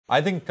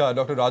I think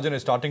Dr. Rajan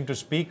is starting to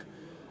speak.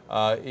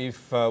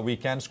 If we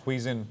can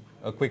squeeze in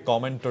a quick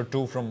comment or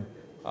two from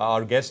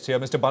our guests here.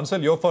 Mr.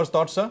 Bansal, your first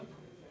thoughts, sir?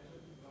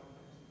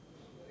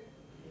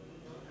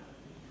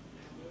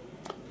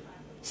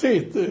 See,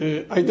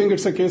 I think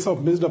it's a case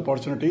of missed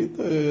opportunity.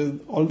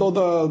 Although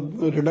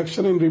the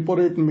reduction in repo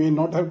rate may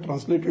not have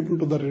translated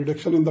into the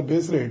reduction in the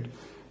base rate,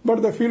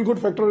 but the feel-good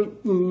factor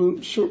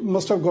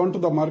must have gone to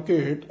the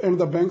market, and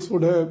the banks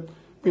would have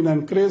been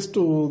encouraged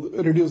to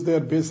reduce their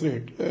base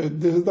rate.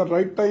 This is the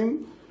right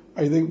time.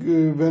 I think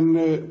when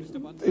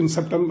in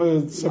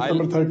September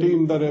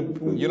 13,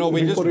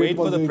 we'll just wait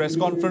for the press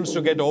conference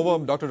to get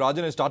over. Dr.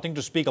 Rajan is starting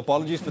to speak.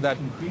 Apologies for that,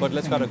 but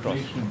let's cut across.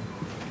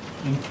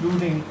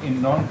 Including in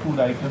non-food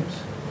items,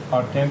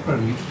 are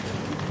temporary,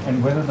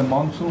 and whether the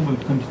monsoon will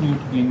continue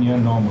to be near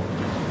normal.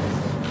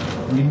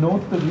 We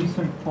note the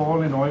recent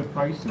fall in oil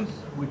prices,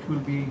 which will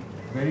be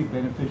very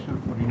beneficial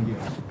for India.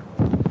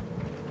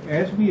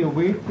 As we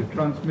await the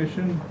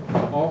transmission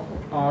of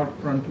our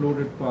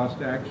front-loaded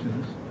past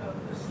actions,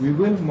 we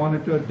will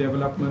monitor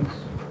developments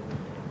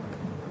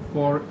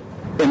for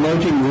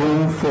emerging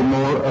room for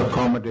more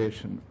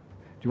accommodation.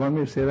 Do you want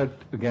me to say that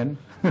again?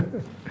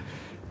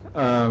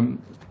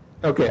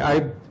 Okay, I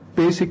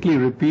basically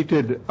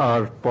repeated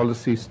our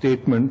policy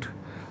statement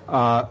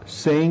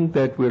saying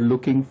that we're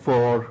looking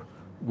for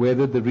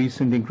whether the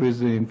recent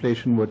increases in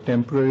inflation were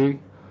temporary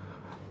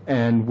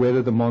and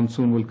whether the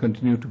monsoon will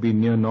continue to be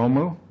near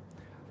normal.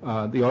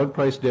 The oil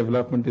price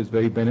development is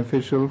very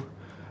beneficial,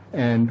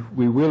 and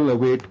we will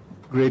await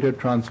greater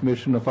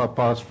transmission of our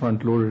past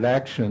front-loaded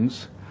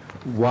actions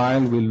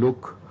while we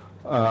look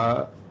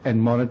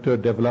and monitor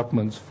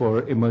developments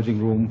for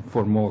emerging room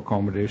for more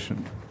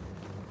accommodation.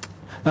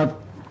 Now,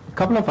 a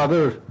couple of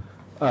other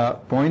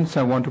points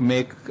I want to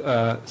make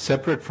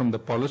separate from the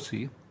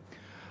policy.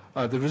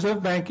 The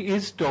Reserve Bank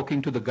is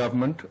talking to the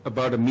government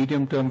about a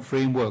medium-term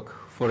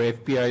framework for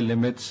FPI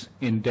limits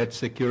in debt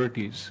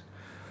securities.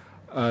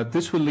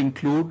 This will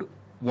include,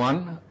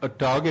 one, a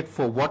target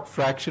for what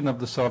fraction of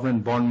the sovereign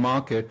bond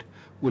market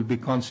will be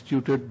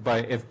constituted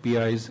by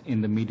FPIs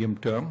in the medium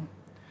term.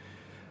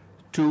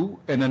 Two,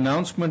 an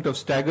announcement of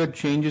staggered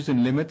changes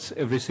in limits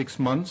every 6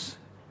 months,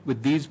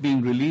 with these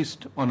being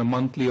released on a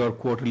monthly or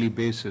quarterly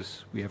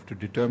basis. We have to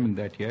determine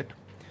that yet.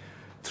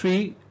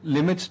 Three,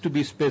 limits to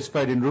be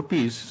specified in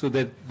rupees so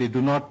that they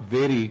do not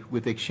vary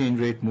with exchange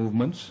rate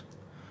movements.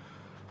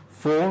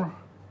 Four,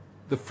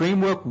 the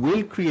framework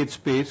will create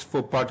space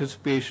for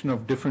participation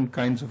of different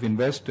kinds of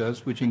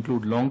investors, which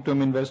include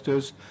long-term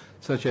investors,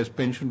 such as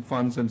pension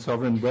funds and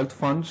sovereign wealth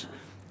funds,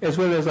 as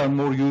well as our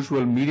more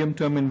usual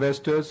medium-term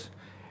investors,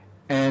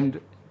 and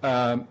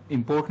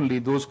importantly,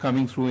 those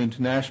coming through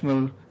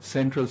international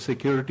central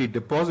security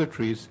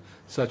depositories,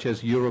 such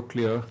as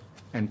Euroclear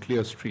and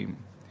Clearstream.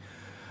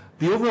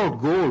 The overall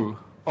goal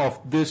of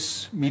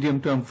this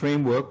medium-term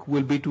framework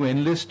will be to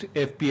enlist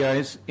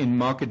FPIs in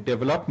market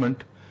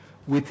development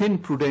within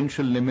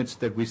prudential limits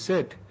that we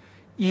set,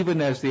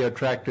 even as they are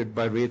attracted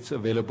by rates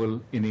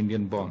available in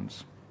Indian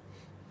bonds.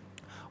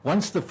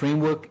 Once the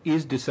framework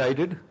is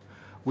decided,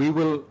 we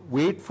will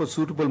wait for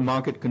suitable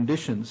market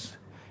conditions,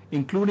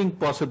 including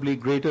possibly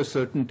greater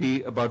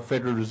certainty about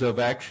Federal Reserve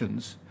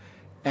actions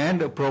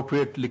and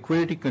appropriate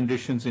liquidity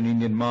conditions in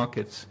Indian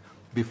markets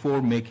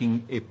before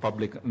making a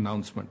public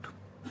announcement.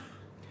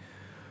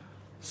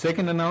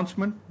 Second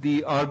announcement,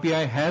 the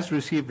RBI has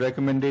received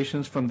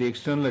recommendations from the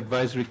External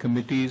Advisory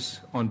Committees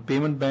on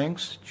Payment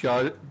Banks,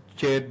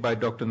 chaired by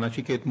Dr.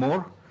 Nachiket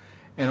Moore,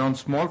 and on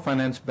Small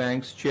Finance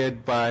Banks,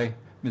 chaired by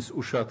Ms.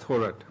 Usha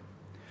Thorat.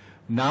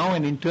 Now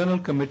an internal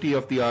committee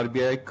of the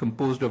RBI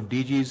composed of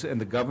DGs and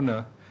the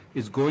Governor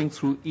is going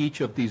through each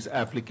of these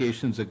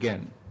applications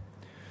again.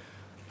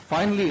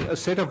 Finally, a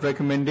set of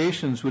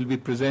recommendations will be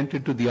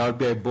presented to the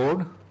RBI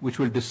board, which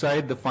will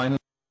decide the final.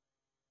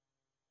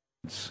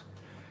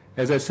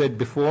 As I said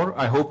before,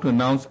 I hope to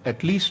announce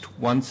at least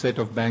one set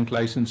of bank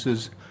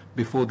licenses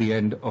before the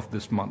end of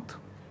this month.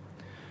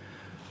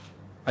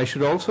 I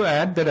should also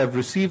add that I've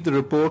received the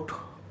report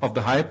of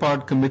the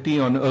High-Powered Committee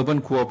on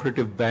Urban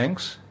Cooperative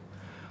Banks,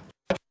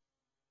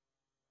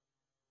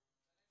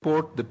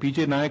 the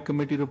PJ Nayak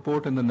Committee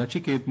report, and the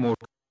Nachiket Moore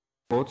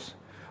reports.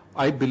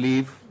 I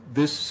believe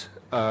this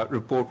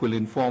report will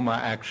inform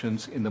our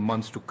actions in the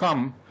months to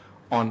come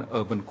on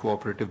urban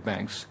cooperative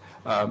banks.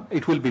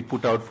 It will be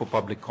put out for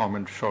public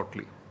comment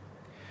shortly.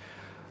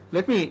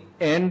 Let me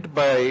end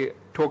by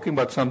talking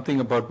about something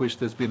about which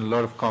there's been a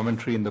lot of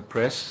commentary in the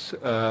press.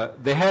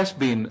 There has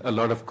been a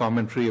lot of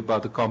commentary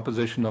about the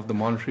composition of the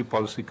Monetary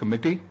Policy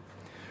Committee.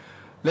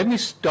 Let me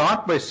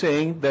start by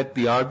saying that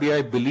the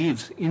RBI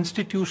believes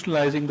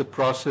institutionalizing the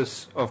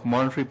process of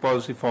monetary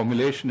policy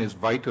formulation is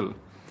vital,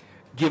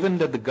 given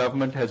that the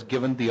government has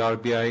given the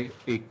RBI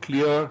a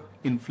clear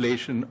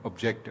inflation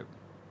objective.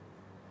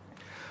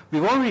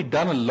 We've already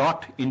done a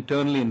lot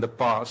internally in the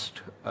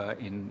past,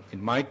 in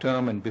my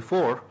term and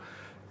before,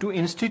 to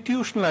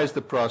institutionalize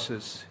the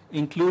process,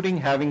 including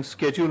having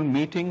scheduled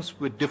meetings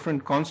with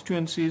different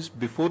constituencies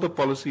before the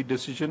policy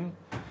decision,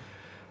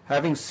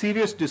 having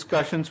serious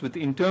discussions with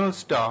internal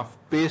staff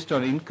based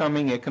on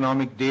incoming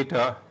economic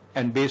data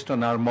and based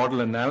on our model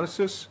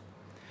analysis,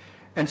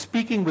 and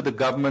speaking with the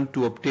government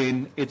to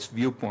obtain its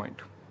viewpoint.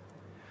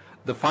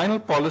 The final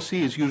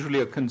policy is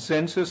usually a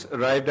consensus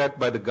arrived at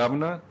by the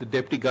governor, the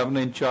deputy governor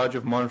in charge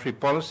of monetary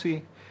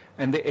policy,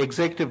 and the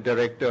executive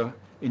director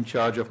in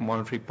charge of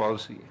monetary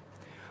policy.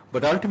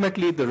 But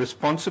ultimately, the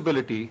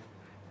responsibility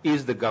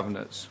is the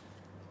governor's.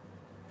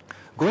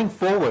 Going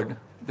forward,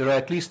 there are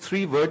at least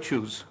 3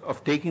 virtues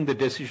of taking the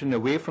decision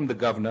away from the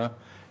governor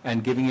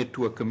and giving it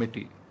to a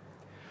committee.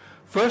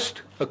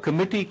 First, a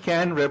committee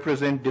can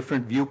represent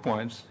different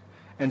viewpoints,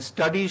 and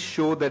studies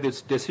show that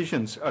its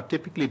decisions are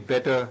typically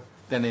better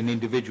than an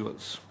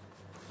individual's.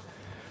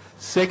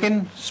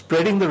 Second,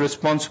 spreading the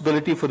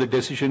responsibility for the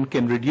decision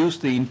can reduce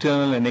the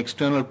internal and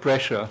external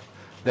pressure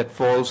that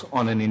falls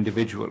on an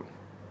individual.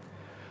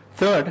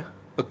 Third,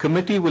 a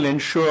committee will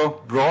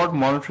ensure broad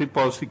monetary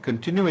policy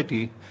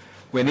continuity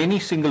when any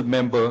single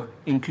member,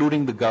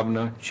 including the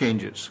governor,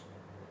 changes.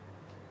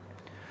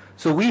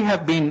 So we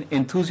have been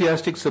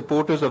enthusiastic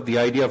supporters of the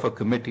idea of a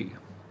committee.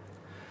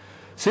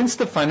 Since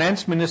the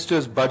finance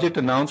minister's budget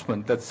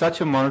announcement that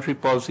such a monetary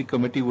policy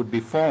committee would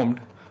be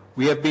formed,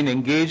 we have been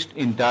engaged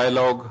in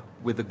dialogue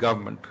with the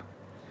government.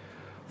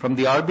 From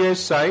the RBI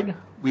side,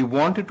 we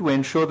wanted to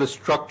ensure the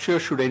structure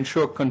should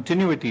ensure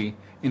continuity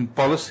in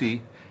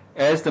policy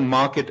as the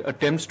market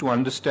attempts to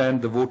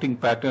understand the voting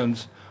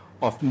patterns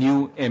of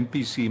new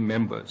MPC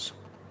members.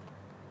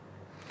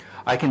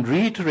 I can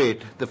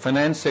reiterate the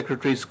Finance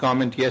Secretary's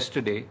comment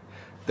yesterday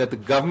that the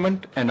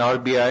government and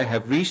RBI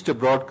have reached a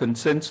broad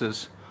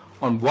consensus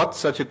on what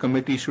such a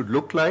committee should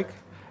look like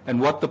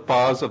and what the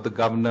powers of the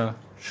governor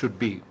should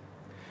be.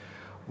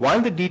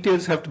 While the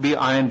details have to be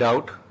ironed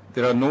out,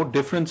 there are no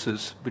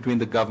differences between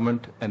the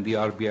government and the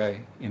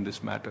RBI in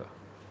this matter.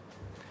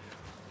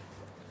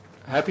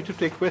 Happy to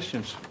take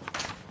questions.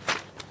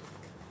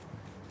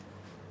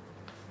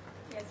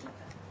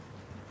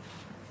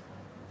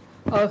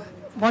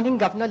 Morning,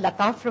 Governor.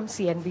 Lata from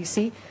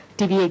CNBC,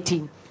 TV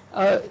 18.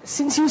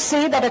 Since you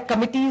say that a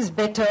committee is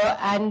better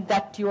and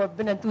that you have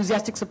been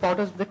enthusiastic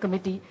supporters of the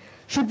committee,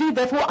 should we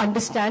therefore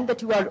understand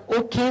that you are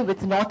okay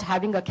with not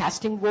having a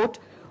casting vote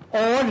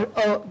or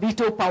a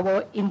veto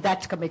power in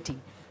that committee?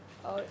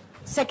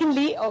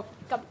 Secondly,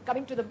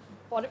 coming to the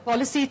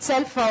policy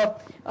itself,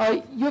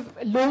 you've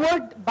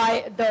lowered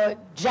by the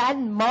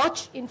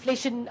Jan-March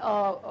inflation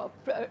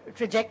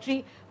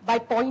trajectory by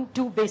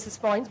 0.2 basis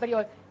points, but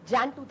your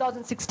Jan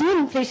 2016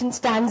 inflation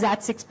stands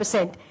at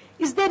 6%.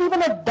 Is there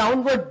even a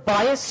downward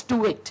bias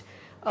to it,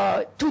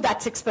 to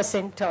that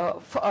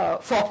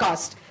 6%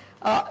 forecast?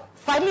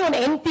 Finally, on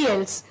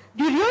NPLs,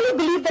 do you really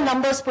believe the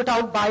numbers put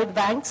out by the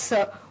banks,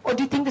 or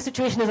do you think the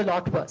situation is a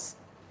lot worse?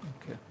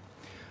 Okay.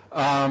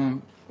 I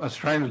was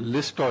trying to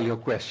list all your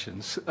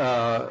questions.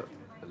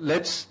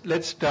 Let's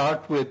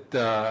start with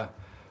the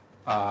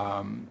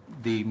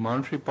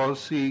Monetary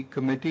Policy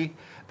Committee.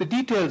 The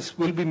details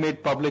will be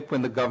made public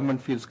when the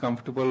government feels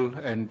comfortable,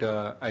 and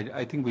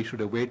I think we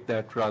should await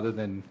that rather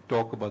than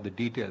talk about the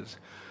details.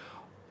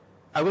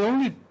 I will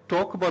only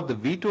talk about the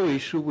veto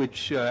issue,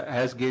 which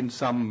has gained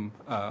some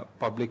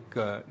public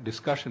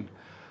discussion.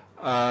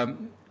 I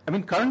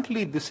mean,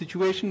 currently the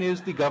situation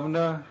is the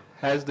governor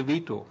has the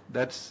veto.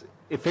 That's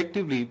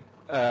effectively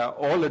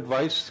all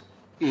advice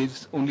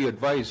is only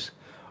advice.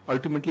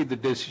 Ultimately, the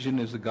decision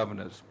is the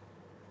governor's.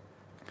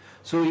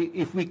 So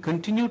if we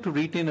continue to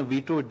retain a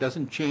veto, it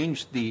doesn't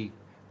change the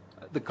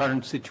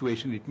current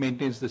situation. It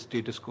maintains the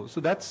status quo. So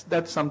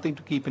that's something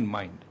to keep in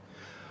mind.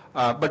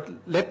 But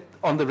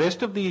on the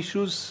rest of the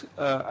issues,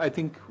 I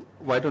think,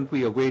 why don't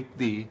we await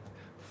the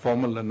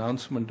formal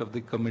announcement of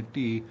the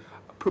committee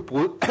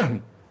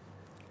proposal?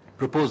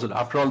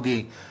 After all,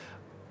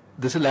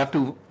 this will have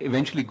to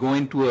eventually go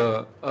into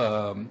a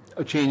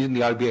change in the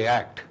RBI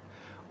Act,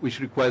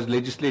 which requires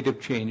legislative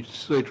change,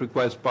 so it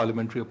requires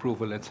parliamentary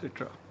approval,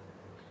 etc.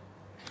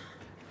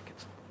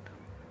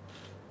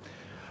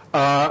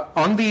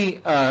 On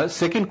the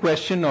second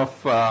question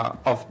of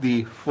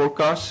the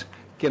forecast,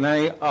 can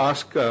I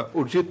ask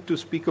Urjit to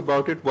speak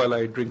about it while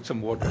I drink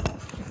some water?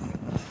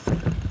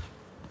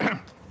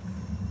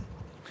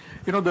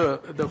 You know,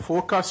 the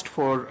forecast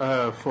for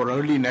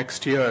early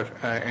next year,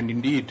 and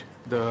indeed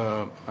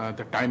the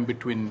time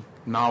between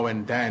now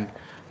and then,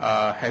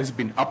 has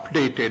been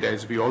updated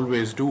as we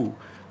always do,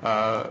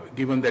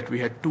 given that we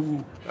had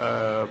 2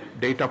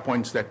 data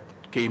points that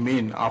came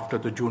in after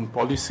the June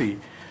policy.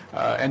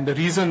 And the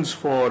reasons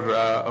for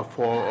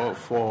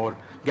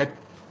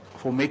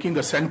making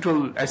the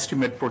central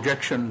estimate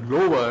projection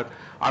lower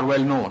are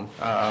well known,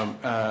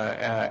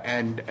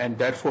 and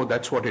therefore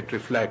that's what it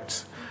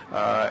reflects.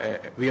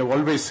 We have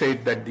always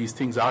said that these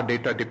things are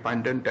data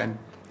dependent, and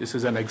this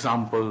is an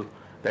example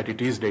that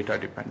it is data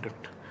dependent.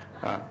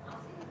 The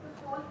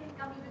fall can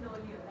come even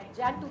earlier. Like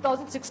Jan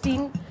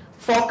 2016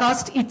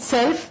 forecast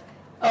itself,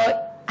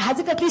 has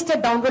it at least a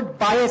downward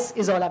bias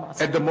is all I'm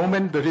asking. At the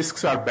moment, the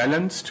risks are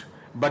balanced.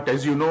 But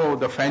as you know,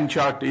 the fan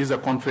chart is a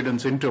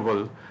confidence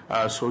interval,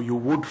 so you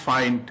would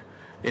find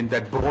in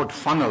that broad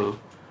funnel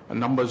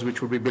numbers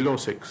which would be below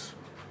 6.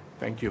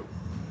 Thank you.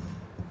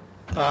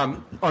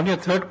 On your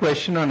third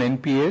question on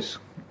NPAs,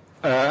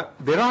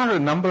 there are a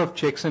number of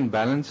checks and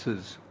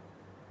balances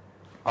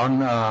on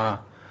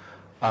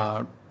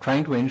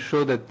trying to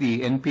ensure that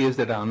the NPAs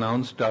that are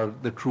announced are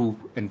the true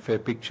and fair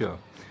picture.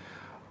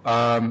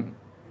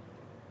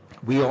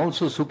 We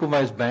also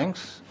supervise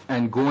banks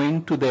and go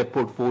into their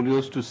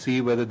portfolios to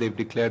see whether they've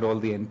declared all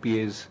the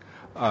NPAs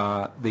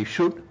they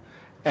should.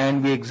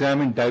 And we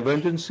examine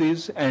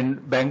divergences,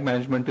 and bank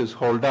management is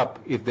hauled up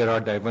if there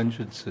are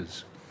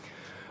divergences.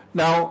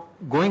 Now,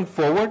 going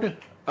forward,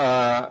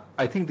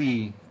 I think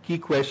the key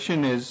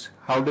question is,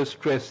 how does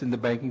stress in the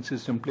banking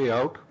system play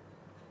out?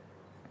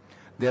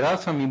 There are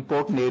some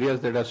important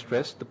areas that are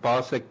stressed. The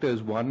power sector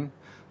is one,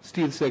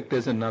 steel sector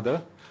is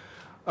another.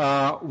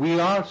 We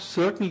are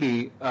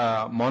certainly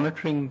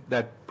monitoring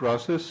that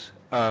process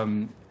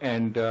and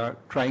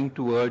trying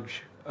to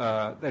urge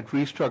that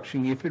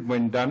restructuring, if it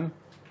when done,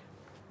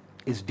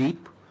 is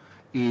deep,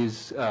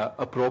 is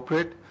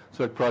appropriate,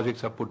 so that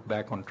projects are put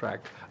back on track.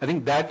 I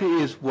think that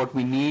is what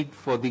we need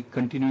for the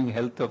continuing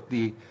health of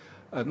the,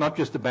 not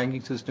just the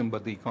banking system,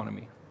 but the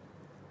economy.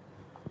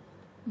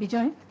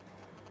 Bijoy?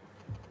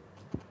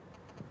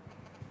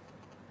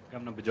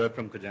 Governor Bijoy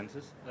from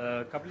Cogensis.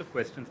 A couple of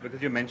questions,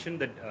 because you mentioned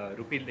that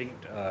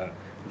rupee-linked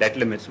debt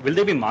limits, will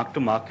they be mark to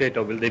market,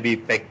 or will they be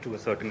pegged to a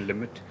certain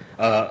limit,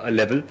 a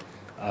level,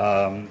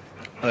 a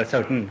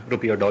certain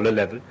rupee or dollar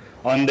level?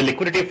 On the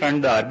liquidity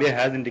front, the RBI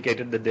has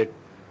indicated that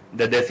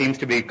there seems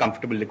to be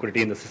comfortable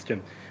liquidity in the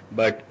system.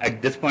 But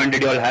at this point,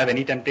 did you all have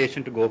any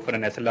temptation to go for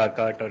an SLR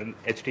cut or an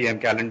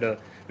HTM calendar,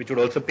 which would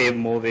also pave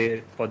more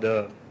way for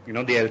the, the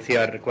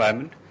LCR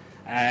requirement?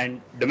 And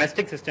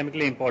domestic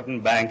systemically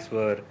important banks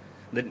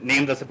the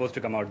names are supposed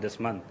to come out this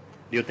month.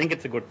 Do you think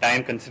it's a good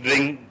time,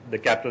 considering the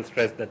capital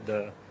stress that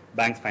the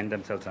banks find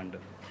themselves under?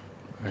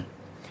 Right.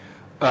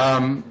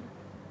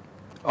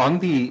 On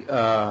the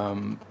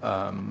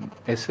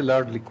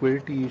SLR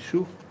liquidity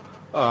issue,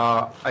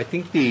 I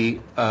think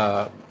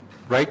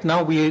right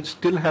now we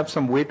still have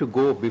some way to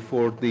go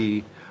before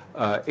the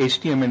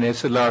HTM and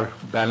SLR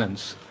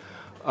balance.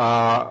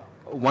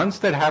 Once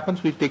that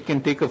happens, we can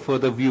take a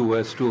further view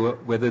as to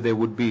whether there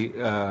would be,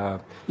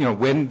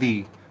 when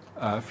the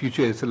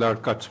future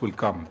SLR cuts will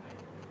come.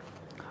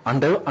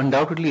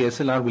 Undoubtedly,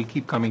 SLR will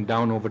keep coming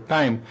down over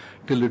time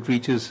till it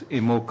reaches a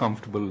more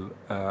comfortable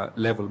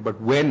level.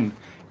 But when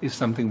is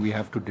something we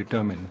have to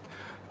determine.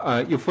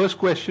 Your first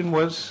question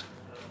was?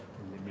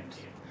 Limits.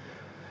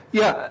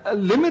 Yeah,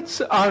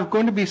 limits are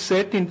going to be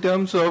set in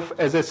terms of,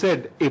 as I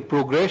said, a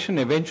progression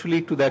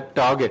eventually to that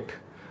target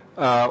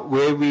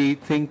where we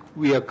think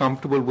we are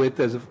comfortable with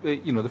as,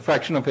 the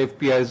fraction of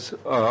FPIs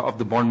of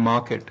the bond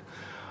market.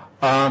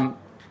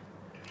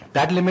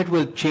 That limit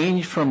will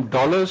change from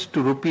dollars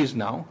to rupees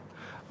now,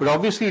 but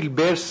obviously it will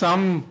bear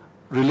some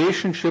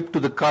relationship to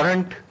the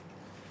current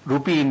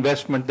rupee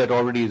investment that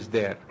already is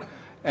there,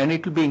 and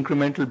it will be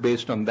incremental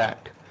based on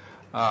that.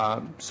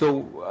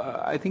 So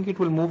I think it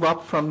will move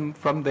up from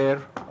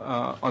there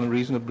on a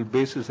reasonable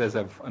basis, as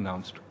I've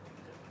announced.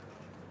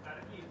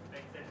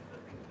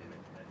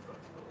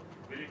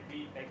 Will it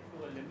be pegged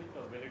to a limit,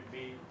 or will it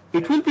be?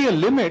 It will be a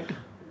limit.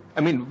 I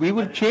mean, we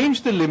will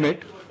change the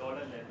limit.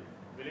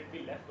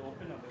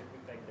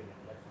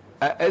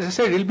 As I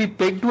said, it will be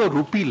pegged to a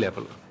rupee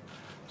level.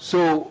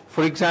 So,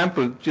 for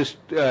example, just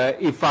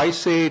if I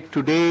say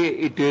today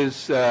it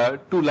is 2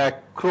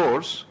 lakh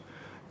crores,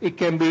 it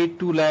can be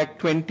 2 lakh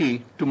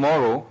 20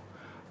 tomorrow,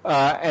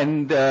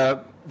 and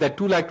that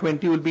 2 lakh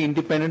 20 will be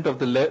independent of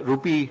the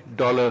rupee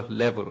dollar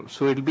level.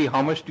 So it will be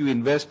how much do you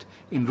invest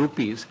in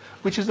rupees,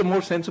 which is the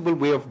more sensible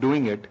way of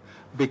doing it,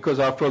 because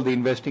after all, they're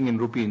investing in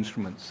rupee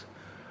instruments.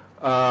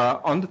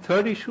 On the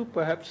third issue,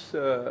 perhaps,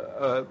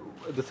 the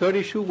third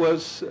issue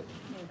was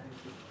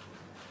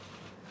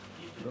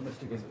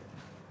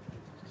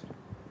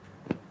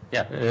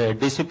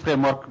DC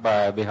framework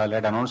we have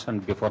led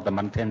announcement before the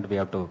month end. We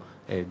have to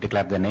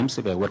declare the names.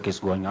 The work is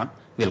going on.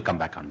 We'll come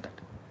back on that.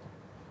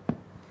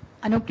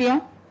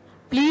 Anupriya,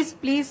 please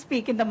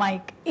speak in the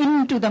mic,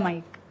 into the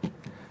mic.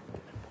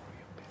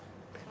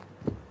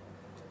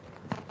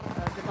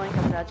 Good morning,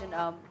 Governor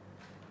Rajan.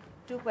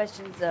 Two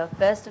questions.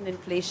 First, on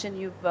inflation,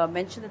 you've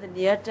mentioned that the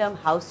near-term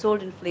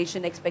household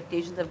inflation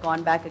expectations have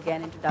gone back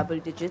again into double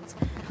digits,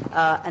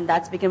 and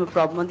that's become a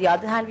problem. On the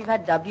other hand, we've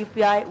had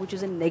WPI, which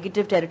is in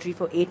negative territory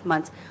for 8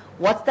 months.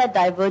 What's that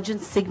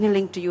divergence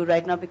signaling to you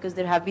right now? Because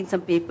there have been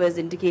some papers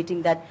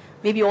indicating that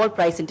maybe all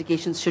price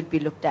indications should be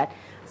looked at.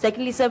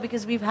 Secondly, sir,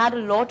 because we've had a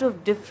lot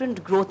of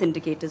different growth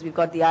indicators. We've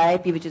got the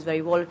IIP, which is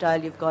very volatile.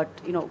 You've got,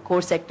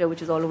 core sector,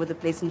 which is all over the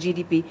place. In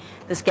GDP,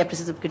 the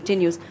skepticism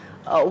continues.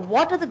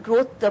 What are the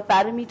growth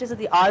parameters that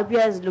the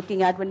RBI is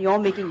looking at when you're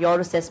making your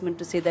assessment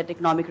to say that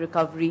economic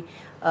recovery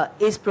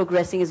is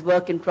progressing, is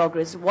work in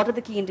progress? What are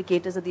the key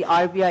indicators that the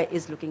RBI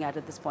is looking at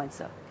this point,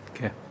 sir?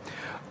 Okay.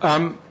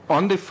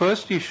 On the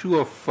first issue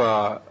of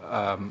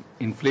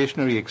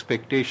inflationary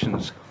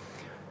expectations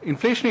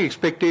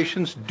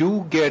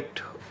do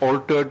get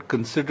altered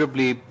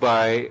considerably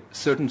by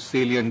certain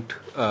salient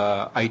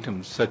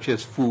items such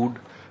as food,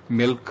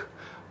 milk,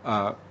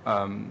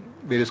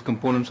 various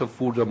components of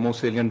foods are more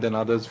salient than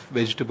others,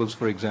 vegetables,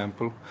 for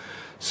example.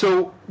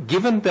 So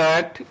given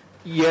that,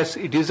 yes,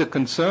 it is a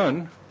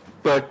concern,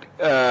 but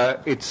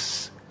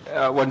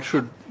one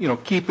should,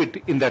 keep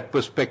it in that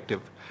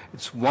perspective.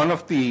 It's one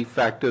of the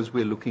factors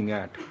we're looking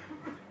at.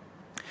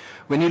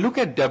 When you look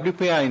at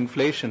WPI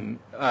inflation,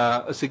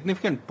 a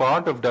significant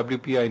part of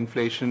WPI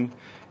inflation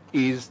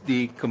is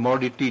the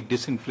commodity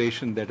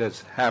disinflation that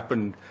has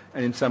happened,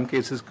 and in some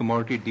cases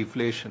commodity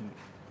deflation.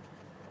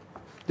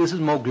 This is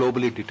more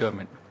globally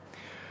determined.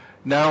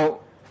 Now,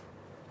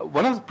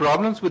 one of the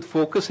problems with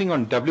focusing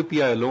on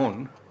WPI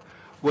alone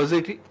was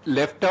it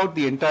left out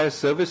the entire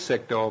service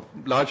sector, or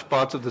large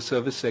parts of the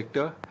service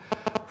sector,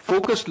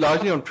 focused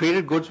largely on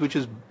traded goods, which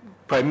is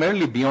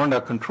primarily beyond our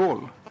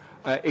control,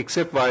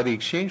 except via the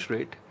exchange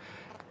rate,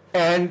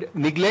 and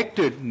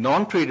neglected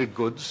non-traded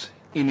goods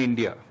in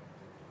India.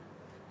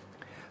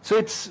 So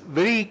it's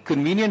very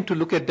convenient to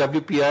look at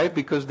WPI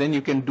because then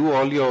you can do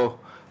all your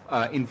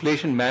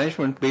inflation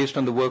management based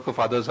on the work of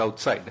others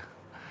outside.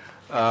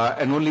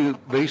 And only a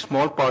very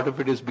small part of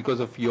it is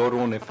because of your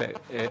own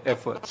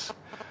efforts.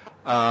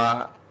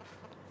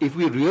 If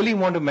we really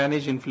want to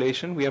manage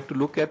inflation, we have to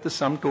look at the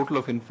sum total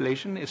of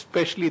inflation,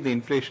 especially the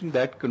inflation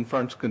that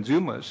confronts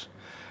consumers,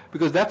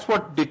 because that's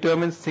what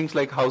determines things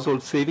like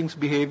household savings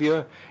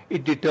behavior.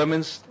 It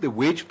determines the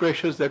wage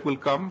pressures that will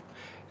come,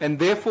 and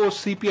therefore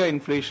CPI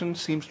inflation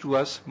seems to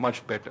us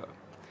much better.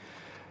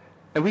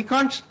 And we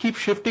can't keep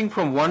shifting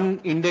from one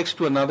index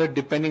to another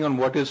depending on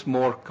what is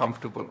more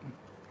comfortable.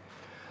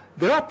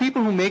 There are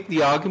people who make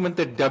the argument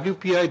that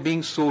WPI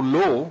being so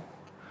low,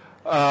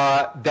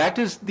 that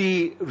is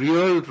the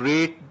real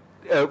rate.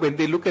 When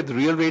they look at the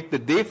real rate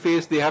that they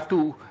face, they have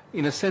to,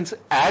 in a sense,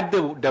 add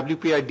the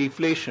WPI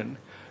deflation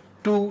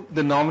to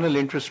the nominal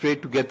interest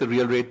rate to get the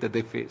real rate that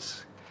they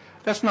face.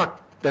 That's not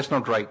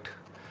right.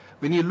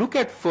 When you look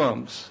at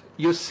firms,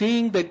 you're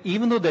seeing that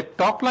even though their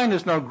top line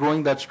is not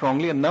growing that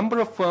strongly, a number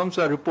of firms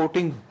are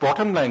reporting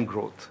bottom line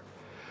growth.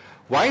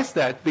 Why is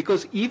that?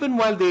 Because even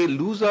while they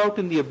lose out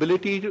in the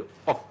ability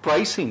of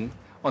pricing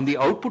on the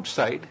output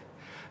side,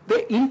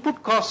 their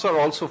input costs are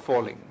also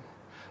falling.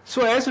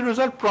 So as a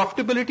result,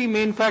 profitability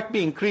may in fact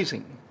be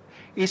increasing.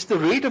 It's the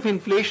rate of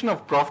inflation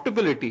of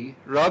profitability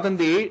rather than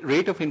the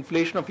rate of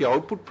inflation of your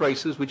output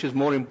prices which is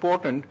more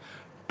important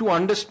to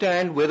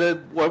understand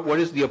what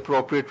is the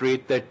appropriate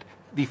rate that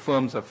the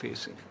firms are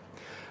facing.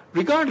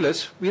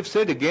 Regardless, we have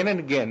said again and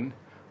again,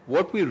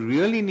 what we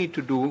really need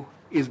to do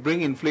is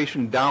bring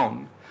inflation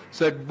down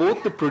so that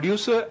both the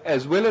producer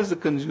as well as the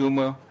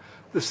consumer,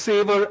 the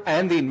saver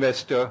and the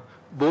investor,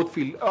 both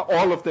feel,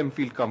 all of them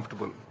feel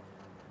comfortable.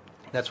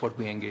 That's what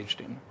we engaged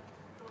in. In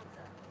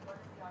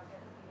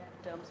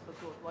terms for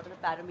growth, what are the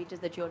parameters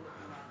that you're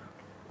looking at?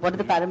 What are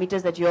the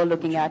parameters that you're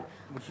looking at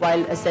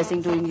while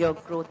assessing doing your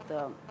growth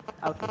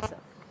outlook, sir?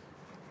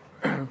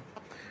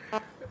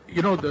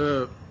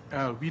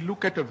 We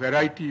look at a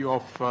variety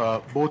of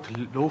both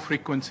low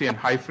frequency and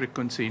high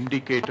frequency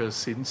indicators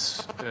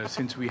since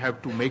we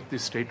have to make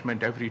this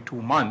statement every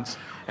 2 months,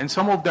 and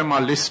some of them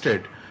are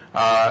listed.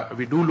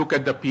 We do look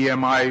at the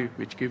PMI,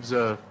 which gives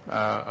a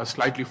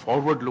slightly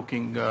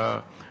forward-looking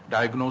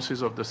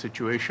diagnosis of the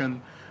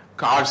situation,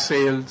 car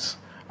sales,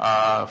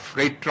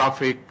 freight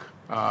traffic,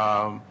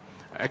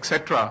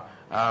 etc.,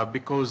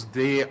 because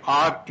they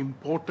are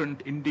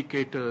important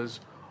indicators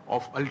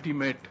of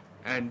ultimate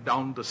and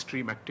down the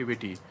stream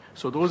activity.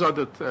 So those are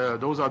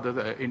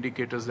the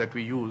indicators that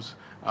we use,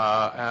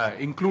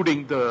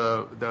 including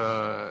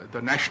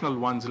the national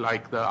ones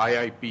like the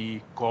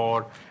IIP,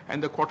 core,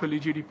 and the quarterly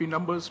GDP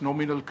numbers,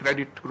 nominal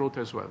credit growth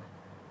as well.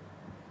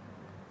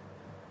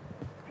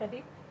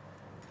 Pradeep?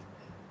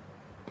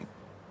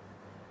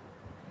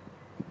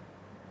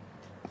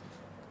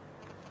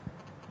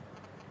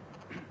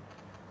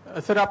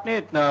 Sir आपने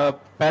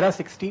para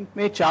 16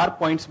 में 4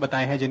 points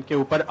बताए हैं जिनके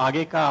ऊपर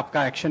आगे का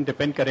आपका action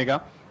depend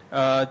करेगा,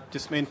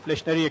 जिसमें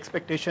इन्फ्लेशनरी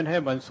एक्सपेक्टेशन है,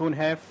 मानसून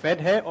है, फेड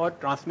है और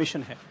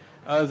ट्रांसमिशन है।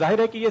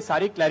 जाहिर है कि ये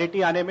सारी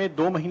क्लैरिटी आने में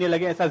 2 महीने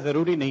लगे ऐसा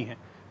जरूरी नहीं है,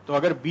 तो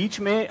अगर बीच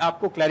में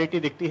आपको क्लैरिटी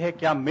दिखती है,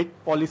 क्या मिड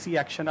पॉलिसी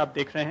एक्शन आप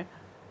देख रहे हैं?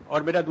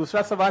 और मेरा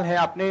दूसरा सवाल है,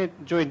 आपने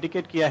जो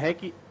इंडिकेट किया है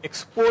कि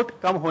एक्सपोर्ट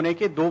कम होने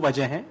के 2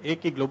 वजह हैं, एक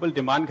की ग्लोबल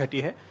डिमांड घटी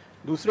है,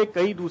 दूसरे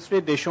कई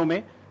दूसरे देशों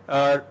में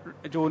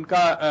जो उनका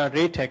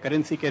रेट है,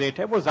 करेंसी के रेट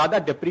है, वो ज्यादा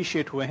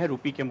डिप्रिशिएट हुए हैं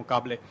रूपी के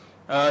मुकाबले।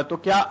 तो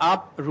क्या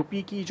आप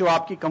रूपी की जो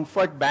आपकी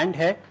कंफर्ट बैंड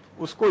है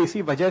उसको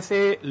इसी वजह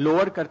से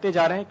लोअर करते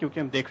जा रहे हैं, क्योंकि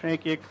हम देख रहे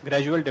हैं कि एक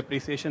ग्रेजुअल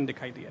डिप्रिसिएशन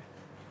दिखाई दिया है?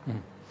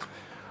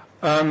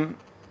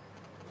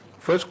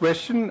 First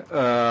question,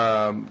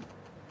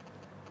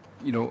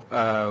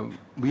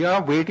 we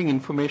are waiting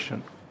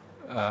information.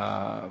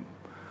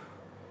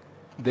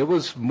 There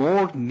was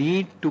more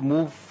need to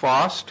move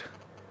fast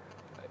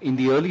in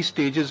the early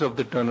stages of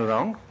the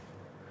turnaround.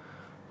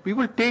 We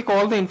will take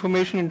all the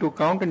information into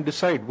account and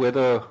decide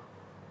whether,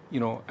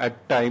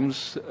 at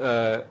times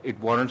it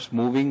warrants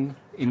moving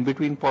in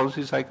between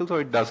policy cycles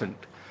or it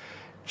doesn't.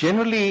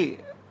 Generally,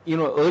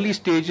 early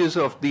stages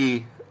of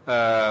the,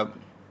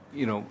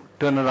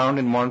 turnaround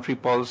in monetary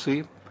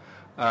policy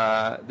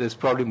there's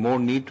probably more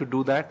need to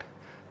do that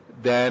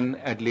than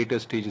at later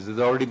stages. There's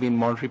already been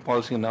monetary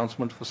policy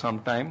announcements for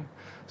some time,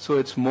 so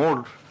it's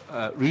more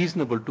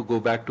reasonable to go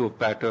back to a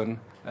pattern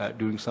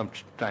during some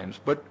times.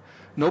 But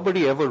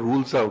nobody ever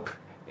rules out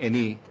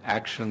any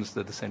actions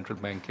that the central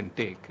bank can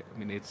take. I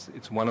mean,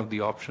 it's one of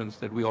the options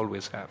that we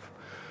always have.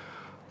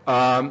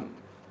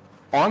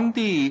 On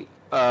the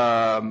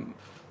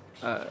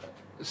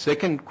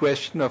second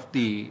question of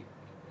the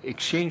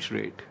exchange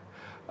rate,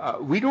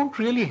 we don't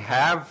really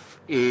have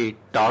a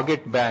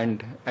target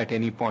band at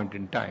any point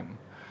in time.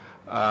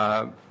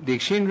 The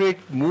exchange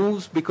rate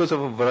moves because of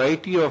a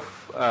variety of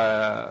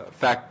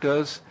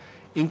factors,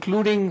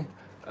 including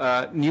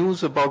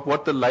news about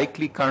what the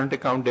likely current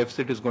account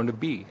deficit is going to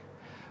be.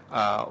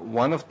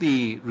 One of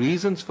the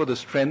reasons for the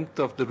strength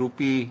of the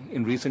rupee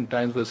in recent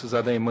times versus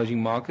other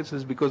emerging markets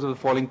is because of the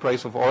falling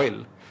price of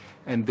oil,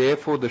 and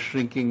therefore the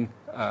shrinking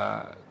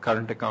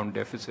current account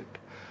deficit.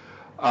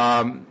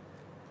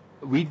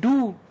 We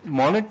do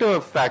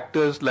monitor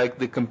factors like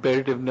the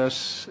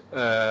competitiveness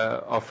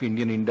of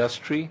Indian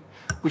industry,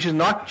 which is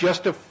not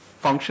just a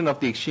function of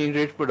the exchange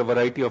rate, but a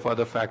variety of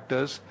other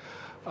factors.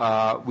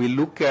 We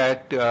look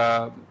at,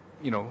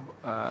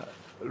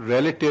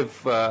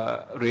 relative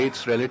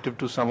rates relative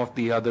to some of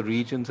the other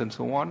regions and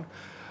so on.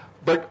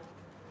 But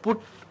put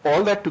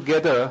all that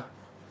together,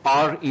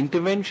 our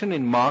intervention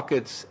in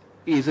markets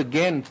is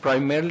again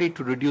primarily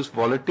to reduce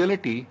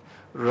volatility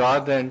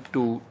rather than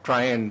to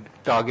try and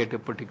target a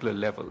particular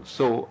level.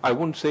 So I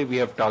wouldn't say we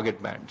have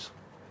target bands.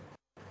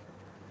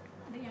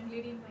 The young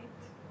lady in white.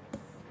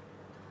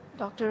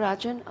 Dr.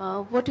 Rajan,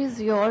 what is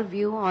your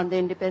view on the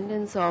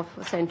independence of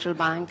central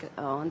bank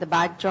on the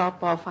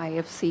backdrop of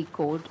IFC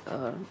code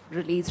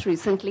released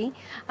recently?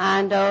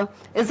 And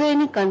is there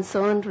any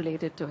concern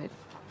related to it?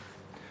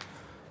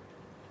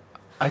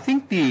 I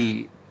think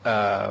you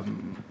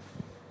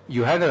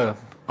had an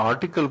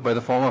article by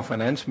the former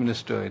finance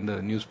minister in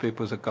the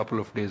newspapers a couple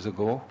of days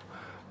ago,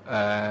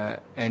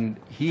 and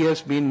he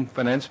has been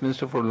finance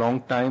minister for a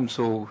long time,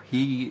 so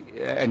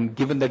and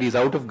given that he's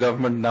out of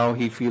government now,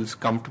 he feels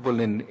comfortable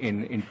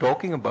in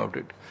talking about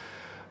it.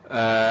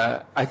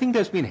 I think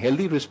there's been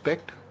healthy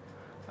respect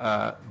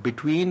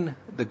between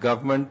the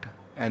government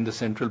and the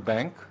central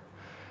bank,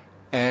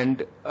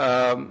 and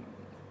the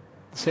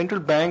central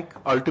bank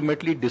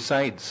ultimately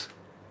decides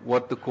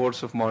what the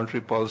course of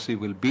monetary policy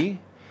will be.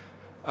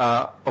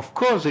 Of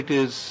course, it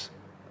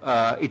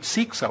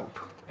seeks out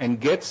and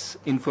gets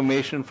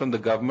information from the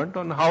government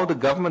on how the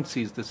government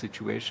sees the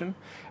situation,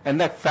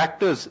 and that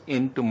factors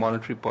into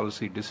monetary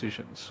policy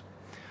decisions.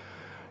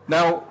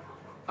 Now,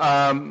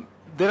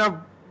 there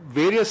are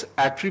various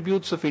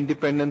attributes of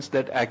independence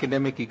that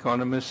academic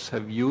economists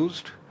have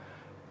used,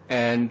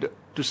 and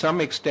to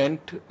some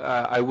extent,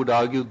 I would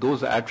argue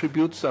those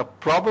attributes are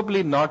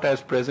probably not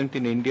as present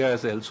in India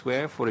as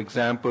elsewhere. For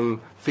example,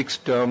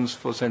 fixed terms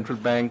for central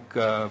bank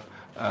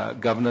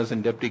governors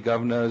and deputy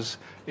governors,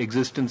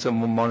 existence of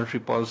a monetary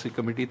policy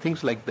committee,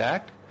 things like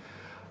that.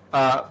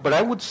 But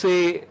I would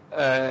say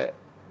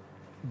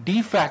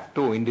de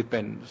facto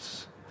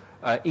independence,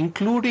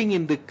 including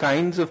in the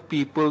kinds of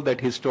people that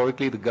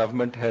historically the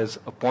government has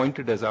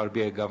appointed as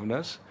RBI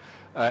governors,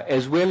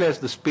 as well as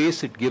the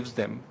space it gives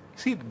them.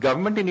 See, the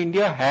government in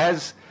India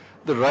has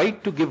the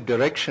right to give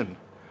direction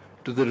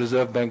to the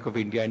Reserve Bank of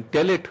India and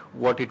tell it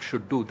what it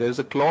should do. There is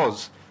a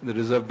clause in the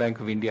Reserve Bank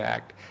of India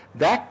Act.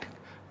 That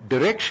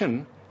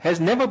direction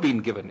has never been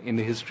given in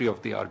the history of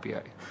the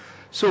RBI.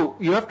 So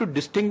you have to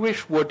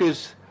distinguish what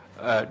is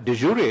de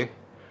jure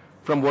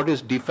from what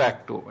is de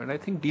facto. And I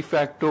think de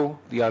facto,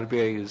 the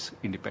RBI is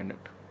independent.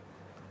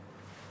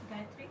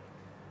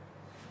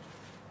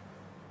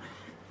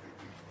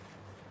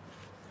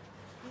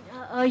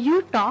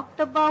 You talked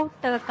about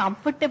a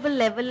comfortable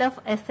level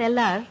of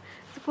SLR.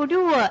 So could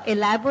you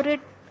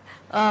elaborate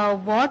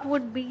what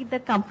would be the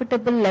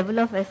comfortable level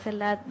of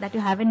SLR that you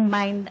have in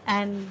mind,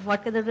 and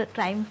what is the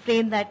time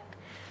frame that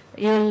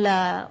you'll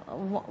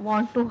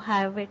want to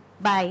have it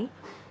by?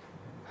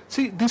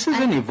 See, this is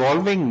an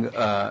evolving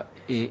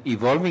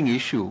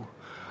issue.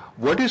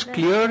 What is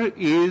clear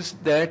is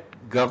that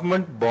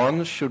government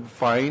bonds should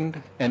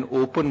find an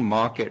open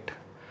market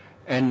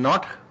and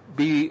not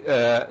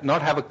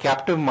have a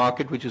captive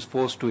market which is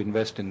forced to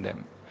invest in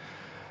them.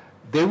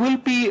 There will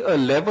be a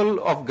level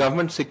of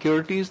government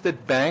securities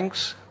that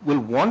banks will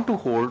want to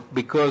hold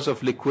because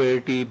of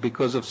liquidity,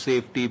 because of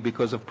safety,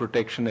 because of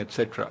protection,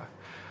 etc.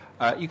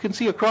 You can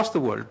see across the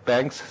world,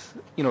 banks,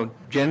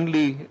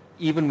 generally,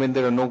 even when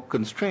there are no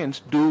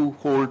constraints, do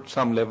hold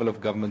some level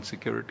of government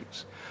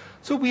securities.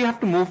 So we have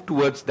to move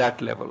towards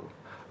that level,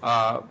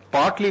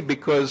 partly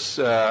because,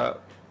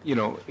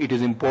 it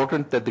is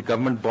important that the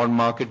government bond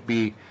market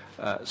be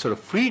sort of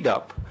freed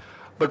up,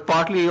 but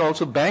partly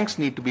also banks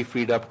need to be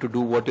freed up to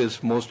do what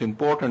is most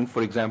important,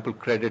 for example,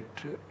 credit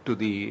to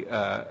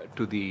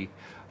the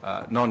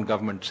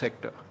non-government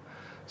sector.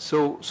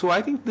 So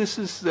I think this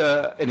is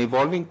an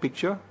evolving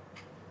picture,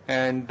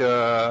 and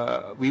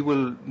we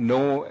will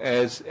know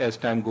as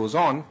time goes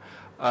on.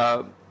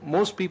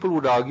 most people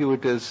would argue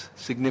it is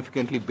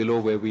significantly below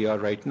where we are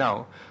right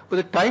now. But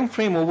the time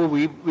frame over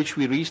which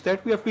we reach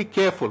that, we have to be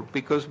careful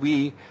because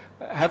we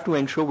have to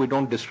ensure we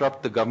don't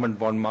disrupt the government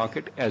bond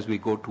market as we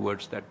go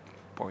towards that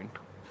point.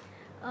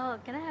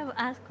 Can I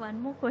ask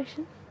one more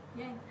question?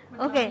 Yeah.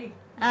 Okay.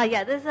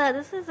 Yeah,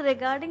 this is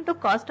regarding to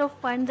cost of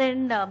funds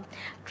and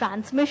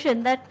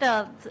transmission. That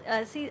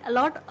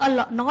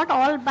not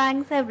all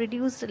banks have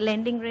reduced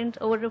lending rates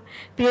over a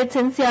period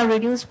since they have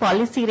reduced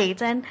policy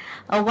rates, and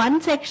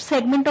one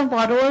segment of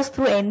borrowers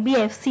through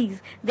NBFCs,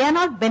 they are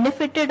not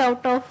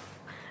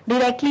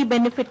directly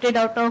benefited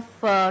out of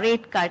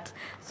rate cuts.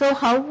 So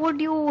how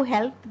would you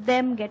help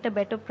them get a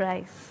better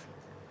price?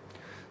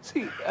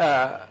 See,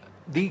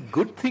 the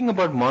good thing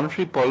about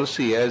monetary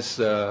policy, as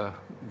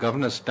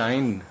Governor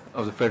Stein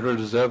of the Federal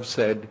Reserve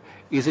said,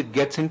 is it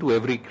gets into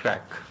every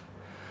crack.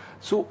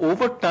 So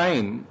over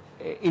time,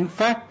 in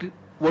fact,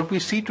 what we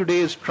see today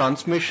is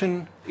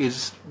transmission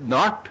is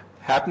not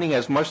happening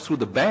as much through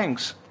the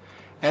banks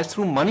as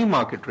through money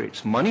market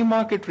rates. Money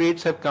market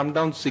rates have come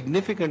down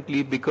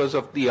significantly because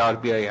of the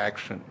RBI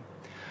action.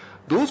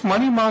 Those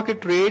money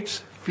market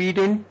rates feed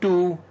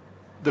into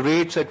the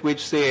rates at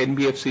which, say,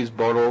 NBFCs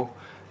borrow,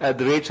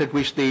 the rates at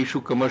which they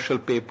issue commercial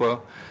paper.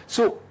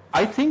 So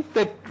I think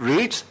that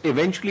rates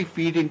eventually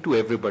feed into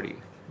everybody.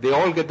 They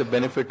all get the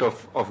benefit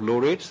of low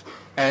rates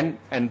and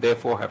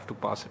therefore have to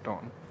pass it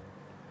on.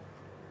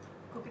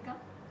 Kopika?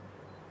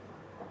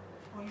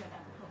 Oh, you're done.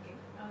 Okay.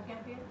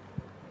 Gabriel?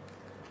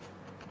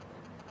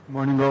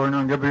 Morning,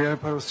 Governor. Gabriel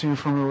Palestine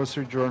from the Wall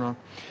Street Journal.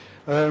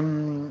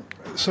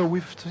 So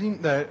we've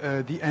seen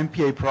that the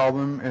NPA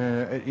problem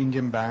at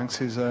Indian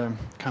banks is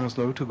kind of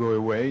slow to go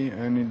away,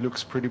 and it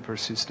looks pretty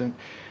persistent.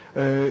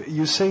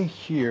 You say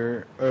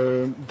here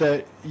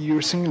that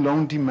you're seeing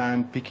loan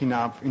demand picking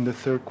up in the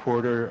third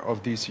quarter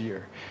of this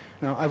year.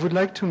 Now, I would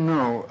like to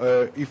know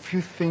if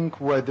you think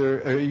that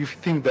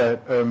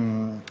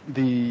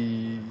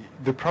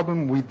the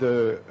problem with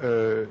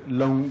the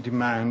loan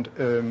demand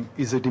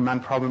is a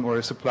demand problem or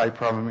a supply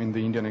problem in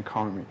the Indian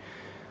economy,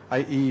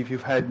 i.e., if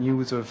you've had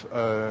news of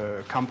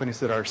companies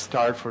that are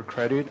starved for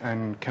credit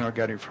and cannot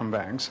get it from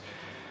banks.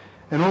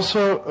 And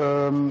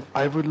also,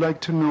 I would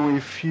like to know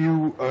if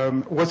you,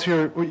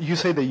 you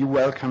say that you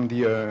welcome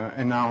the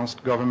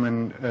announced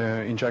government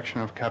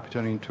injection of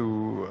capital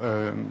into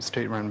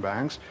state-run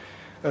banks.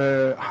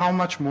 How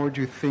much more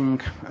do you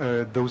think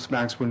those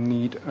banks will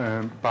need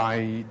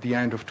by the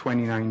end of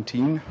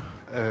 2019?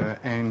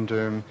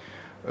 And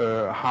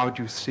how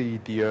do you see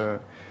the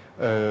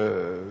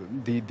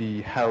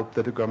help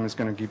that the government is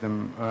going to give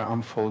them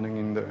unfolding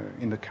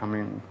in the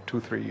coming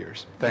 2-3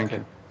 years? Thank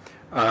you.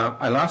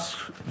 I'll ask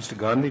Mr.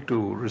 Gandhi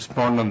to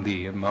respond on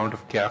the amount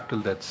of capital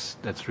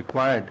that's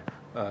required,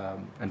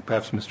 and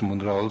perhaps Mr.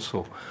 Mundra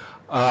also.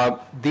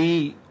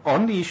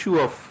 On the issue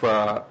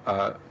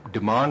of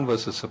demand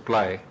versus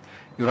supply,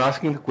 you're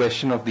asking the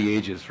question of the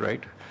ages,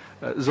 right?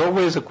 There's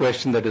always a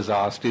question that is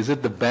asked: is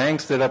it the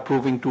banks that are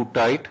proving too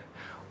tight,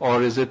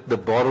 or is it the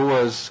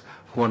borrowers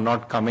who are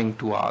not coming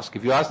to ask?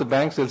 If you ask the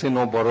banks, they'll say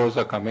no, borrowers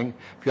are coming.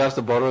 If you ask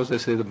the borrowers, they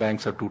say the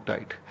banks are too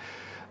tight.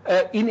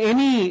 In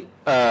any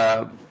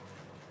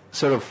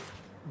sort of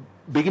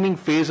beginning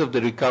phase of the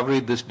recovery,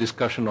 this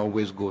discussion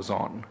always goes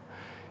on.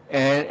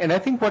 And I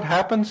think what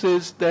happens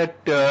is that,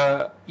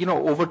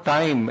 over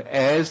time,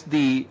 as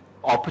the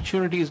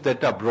opportunities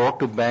that are brought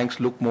to banks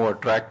look more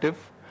attractive,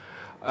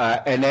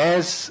 and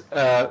as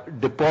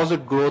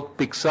deposit growth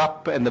picks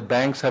up and the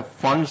banks have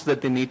funds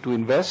that they need to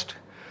invest,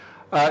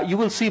 you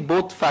will see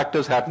both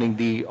factors happening.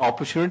 The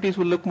opportunities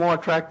will look more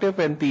attractive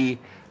and the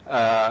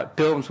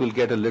terms will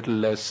get a little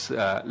less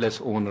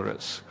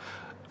onerous.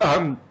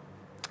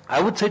 I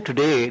would say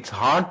today it's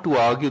hard to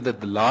argue that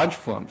the large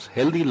firms,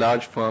 healthy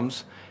large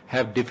firms,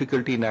 have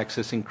difficulty in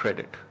accessing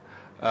credit.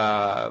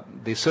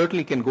 They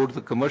certainly can go to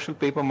the commercial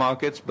paper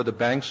markets, but the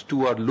banks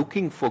too are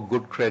looking for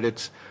good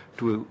credits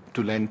to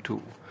lend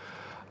to.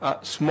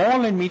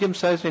 Small and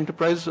medium-sized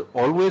enterprises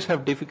always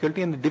have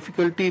difficulty, and the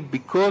difficulty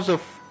because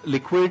of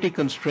liquidity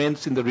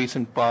constraints in the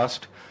recent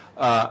past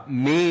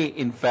may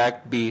in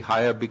fact be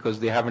higher because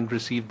they haven't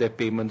received their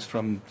payments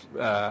from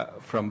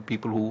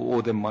people who owe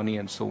them money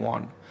and so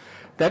on.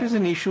 That is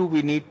an issue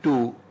we need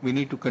to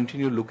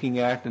continue looking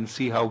at and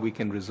see how we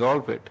can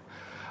resolve it.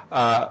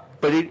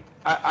 But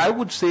I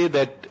would say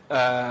that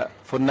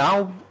for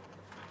now,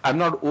 I'm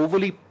not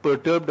overly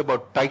perturbed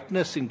about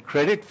tightness in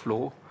credit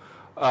flow.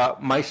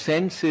 My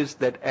sense is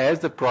that as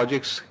the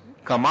projects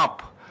come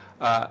up,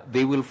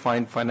 they will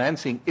find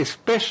financing,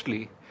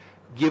 especially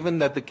given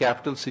that the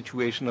capital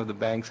situation of the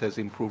banks has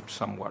improved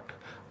somewhat.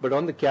 But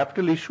on the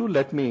capital issue,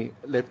 let me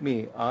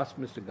ask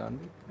Mr.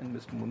 Gandhi and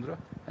Mr. Mundra.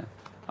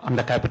 On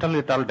the capital,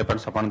 it all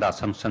depends upon the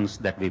assumptions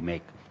that we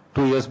make.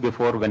 2 years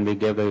before, when we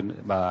gave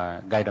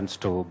the guidance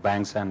to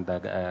banks and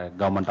the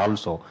government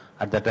also,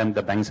 at that time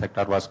the bank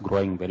sector was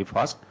growing very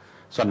fast.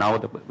 So now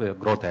the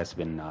growth has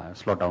been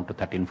slowed down to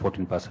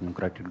 13-14%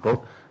 credit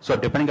growth. So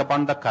depending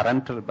upon the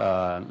current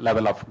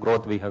level of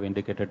growth, we have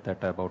indicated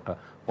that about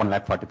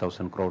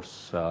 1,40,000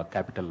 crores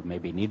capital may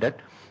be needed.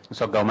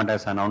 So government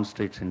has announced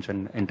its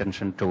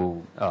intention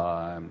to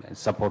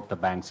support the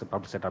banks,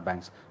 public sector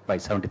banks, by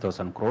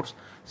 70,000 crores.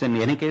 So in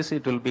any case,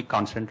 it will be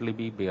constantly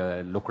be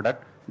looked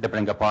at,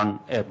 depending upon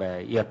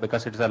year,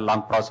 because it is a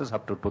long process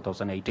up to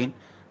 2018.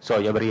 So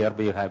every year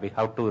we have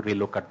to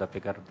relook at the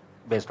figure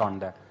based on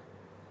the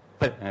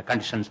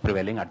conditions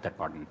prevailing at that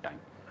point in time.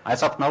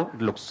 As of now, it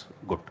looks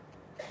good.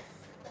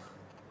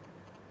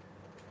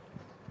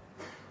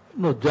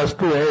 No, just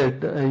to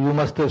add, you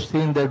must have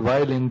seen that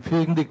while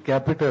infusing the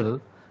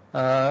capital,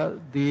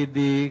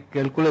 the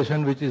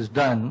calculation which is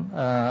done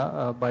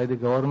by the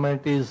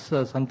government is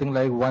something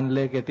like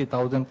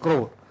 1,80,000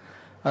 crore.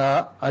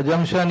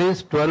 Assumption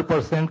is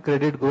 12%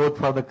 credit growth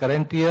for the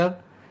current year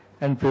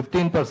and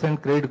 15%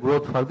 credit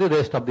growth for the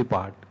rest of the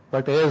part.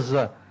 But as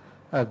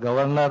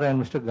Governor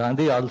and Mr.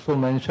 Gandhi also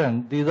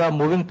mentioned, these are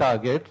moving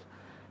targets.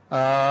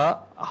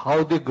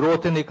 How the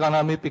growth in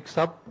economy picks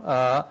up,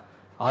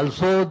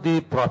 also the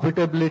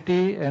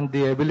profitability and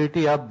the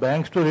ability of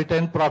banks to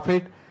retain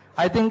profit.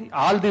 I think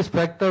all these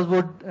factors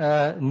would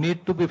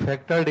need to be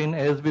factored in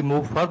as we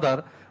move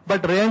further.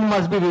 But range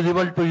must be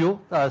visible to you,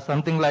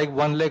 something like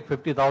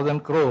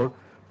 1,50,000 crore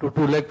to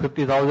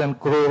 2,50,000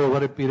 crore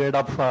over a period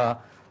of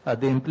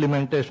the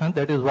implementation.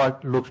 That is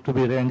what looks to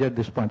be range at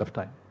this point of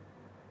time.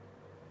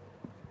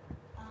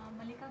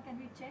 Malika, can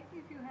we check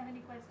if you have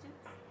any questions?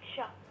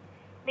 Sure.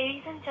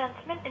 Ladies and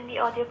gentlemen, in the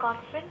audio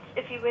conference,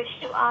 if you wish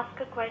to ask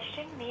a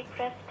question, may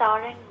press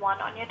star and 1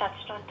 on your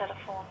touchtone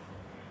telephone.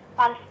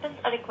 Participants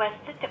are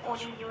requested to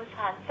only use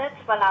handsets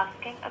while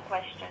asking a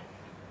question.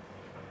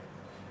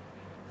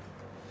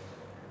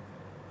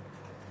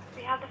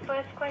 We have the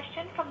first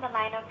question from the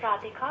line of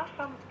Radhika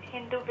from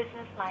Hindu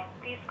Business Line.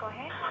 Please go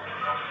ahead.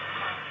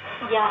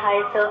 Yeah, hi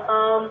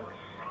sir.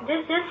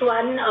 Just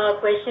one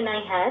question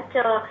I had.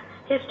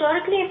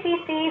 Historically, if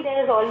we see,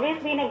 there has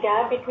always been a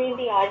gap between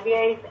the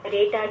RBI's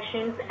rate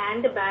actions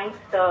and the bank's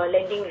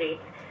lending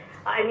rates.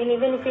 I mean,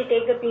 even if we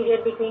take the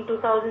period between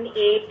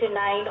 2008 to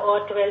 9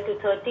 or 12 to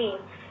 13,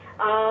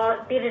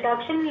 the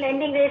reduction in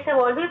lending rates have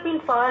always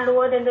been far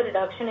lower than the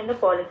reduction in the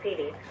policy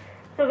rates.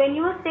 So when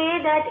you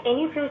say that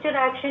any future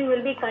action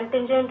will be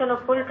contingent on a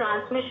full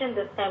transmission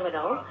this time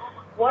around,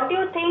 what do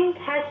you think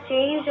has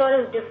changed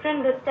or is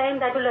different this time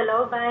that will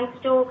allow banks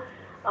to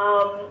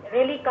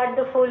really cut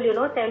the full,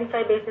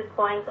 75 basis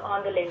points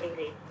on the lending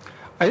rate?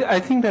 I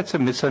think that's a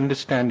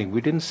misunderstanding.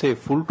 We didn't say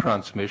full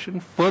transmission.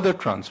 Further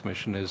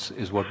transmission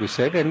is what we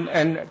said,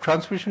 and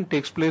transmission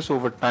takes place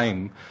over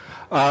time.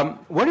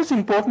 What is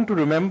important to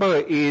remember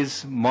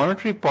is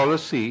monetary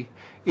policy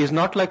is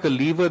not like a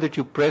lever that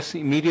you press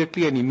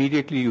immediately and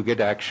immediately you get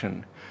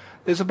action.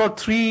 There's about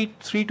three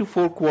to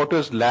 4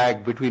 quarters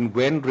lag between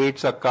when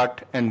rates are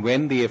cut and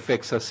when the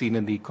effects are seen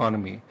in the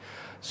economy.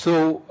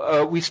 So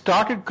we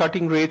started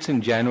cutting rates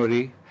in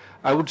January.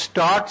 I would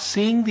start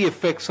seeing the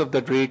effects of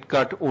that rate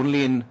cut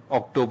only in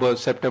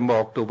September,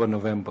 October,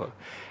 November.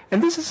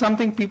 And this is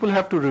something people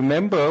have to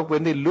remember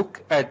when they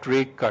look at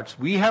rate cuts.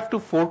 We have to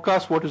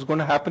forecast what is going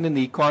to happen in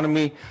the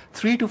economy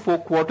 3 to 4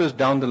 quarters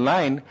down the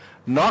line,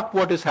 not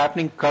what is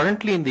happening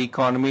currently in the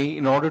economy,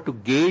 in order to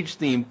gauge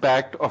the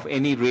impact of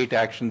any rate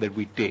action that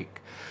we take.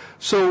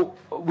 So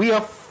we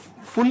are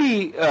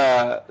fully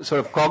sort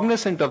of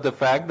cognizant of the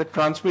fact that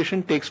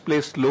transmission takes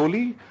place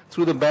slowly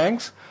through the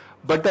banks,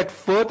 but that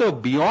further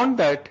beyond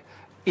that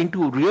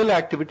into real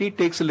activity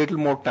takes a little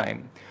more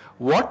time.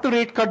 What the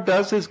rate cut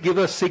does is give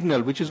a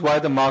signal, which is why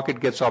the market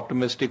gets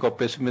optimistic or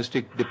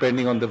pessimistic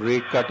depending on the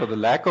rate cut or the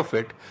lack of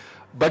it.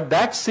 But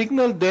that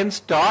signal then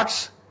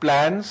starts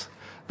plans.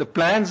 The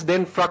plans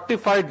then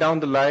fructify down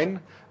the line.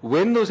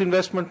 When those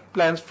investment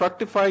plans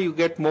fructify, you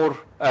get more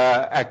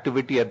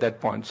activity at that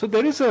point. So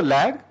there is a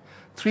lag,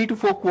 3 to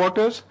 4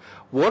 quarters.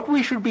 What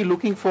we should be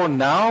looking for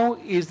now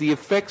is the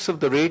effects of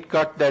the rate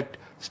cut that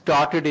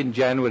started in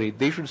January.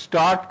 They should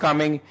start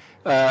coming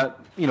as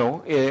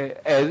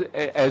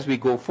we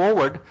go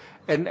forward,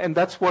 and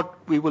that's what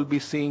we will be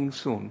seeing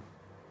soon.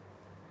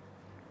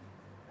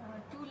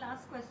 2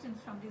 last questions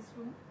from this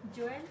room,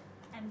 Joel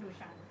and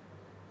Roshan.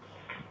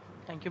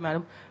 Thank you,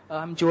 madam.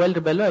 I'm Joel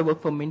Rebello. I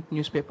work for Mint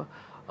newspaper.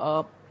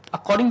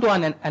 According to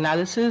an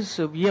analysis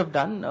we have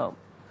done,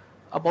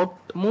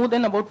 more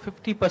than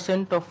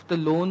 50% of the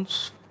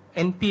loans,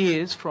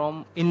 NPAs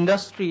from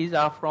industries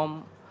are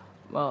from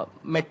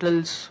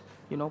metals,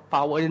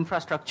 power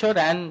infrastructure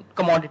and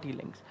commodity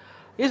links.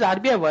 Is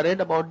RBI worried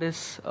about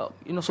this,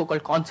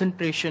 so-called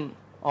concentration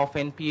of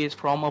NPAs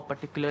from a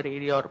particular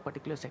area or a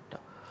particular sector?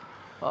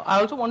 I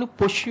also want to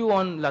push you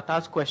on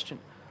Lata's question.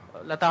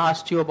 Lata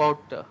asked you about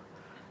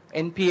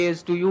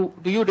NPAs. Do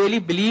you really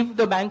believe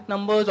the bank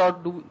numbers, or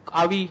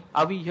are we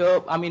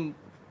here? I mean,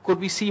 could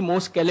we see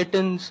more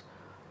skeletons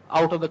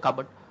out of the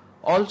cupboard?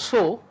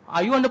 Also,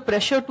 are you under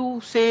pressure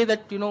to say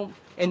that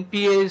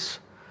NPAs,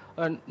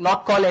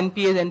 not call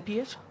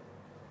NPAs?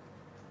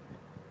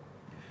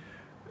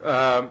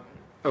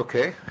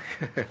 Okay.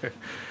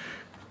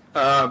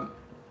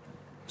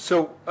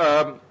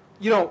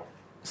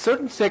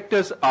 Certain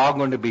sectors are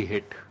going to be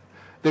hit.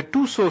 There are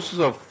two sources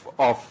of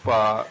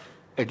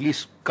at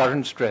least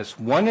current stress.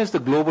 One is the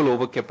global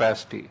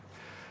overcapacity.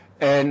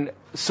 And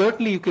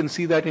certainly you can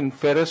see that in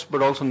ferrous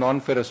but also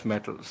non-ferrous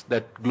metals,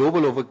 that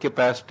global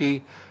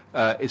overcapacity,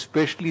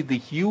 especially the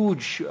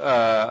huge,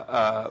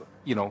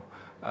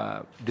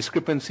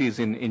 discrepancies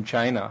in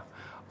China,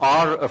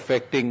 are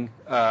affecting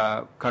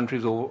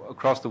countries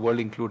across the world,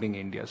 including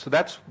India. So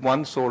that's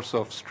one source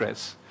of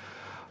stress.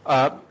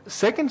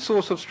 Second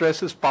source of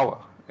stress is power.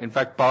 In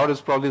fact, power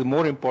is probably the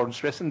more important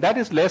stress, and that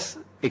is less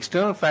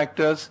external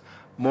factors,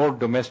 more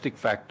domestic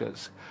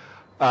factors.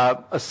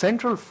 A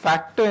central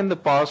factor in the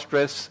power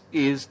stress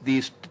is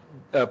these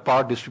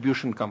power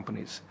distribution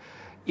companies.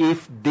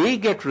 If they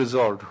get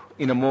resolved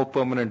in a more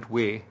permanent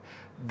way,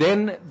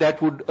 then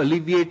that would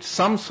alleviate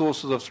some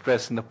sources of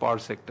stress in the power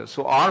sector.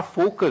 So our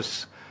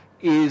focus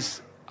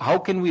is how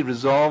can we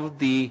resolve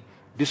the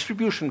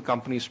distribution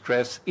company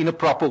stress in a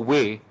proper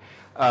way,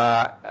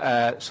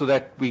 so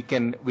that we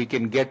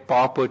can get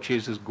power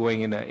purchases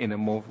going in a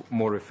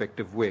more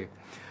effective way.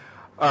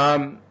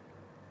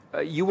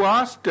 You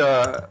asked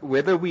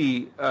whether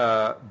we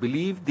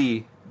believe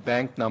the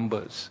bank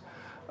numbers.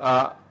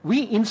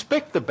 We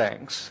inspect the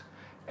banks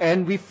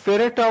and we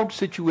ferret out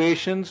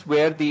situations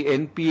where the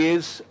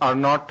NPAs are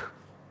not,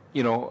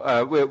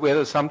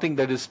 where something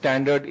that is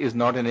standard is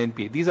not an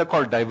NPA. These are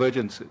called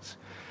divergences.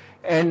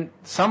 And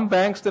some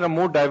banks, there are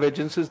more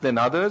divergences than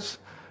others,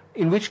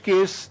 in which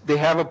case they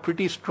have a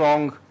pretty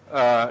strong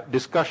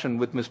discussion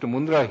with Mr.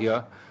 Mundra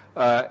here,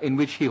 in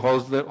which he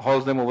hauls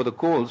them over the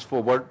coals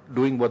for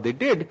doing what they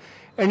did.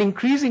 And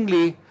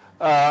increasingly,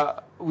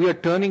 we are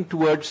turning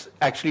towards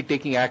actually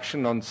taking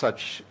action on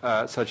such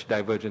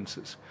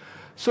divergences.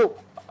 So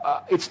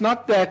it's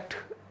not that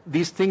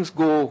these things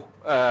go,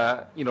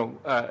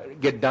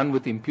 get done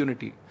with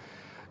impunity.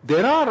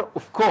 There are,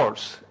 of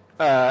course,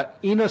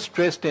 in a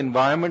stressed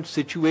environment,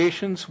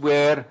 situations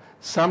where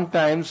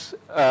sometimes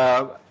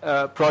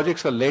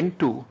projects are lent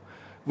to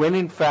when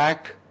in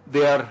fact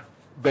they are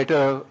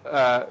better,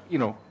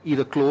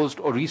 either closed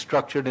or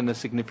restructured in a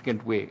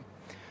significant way.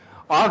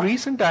 Our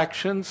recent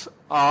actions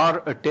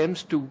are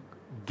attempts to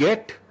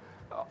get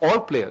all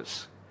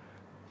players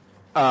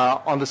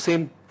on the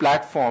same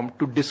platform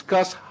to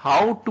discuss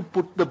how to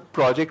put the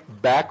project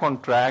back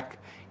on track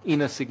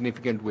in a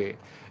significant way.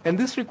 And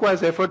this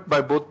requires effort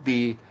by both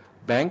the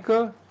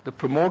banker, the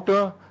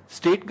promoter,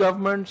 state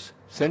governments,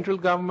 central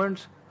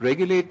governments,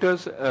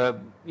 regulators,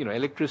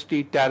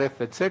 electricity,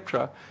 tariff,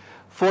 etc.,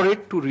 for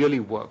it to really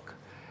work.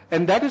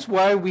 And that is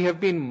why we have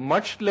been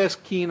much less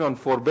keen on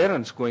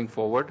forbearance going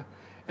forward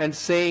and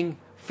saying,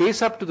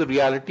 face up to the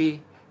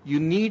reality, you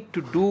need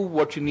to do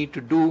what you need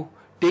to do,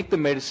 take the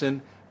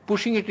medicine,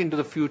 pushing it into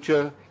the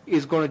future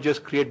is going to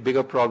just create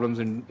bigger problems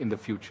in the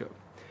future.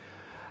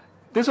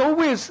 There's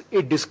always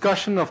a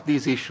discussion of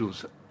these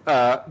issues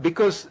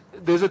because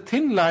there's a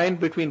thin line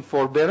between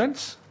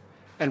forbearance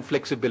and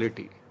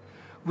flexibility.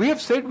 We have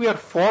said we are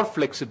for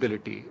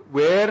flexibility,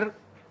 where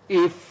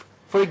if,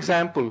 for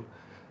example,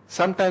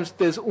 sometimes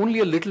there's only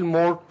a little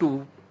more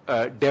to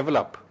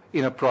develop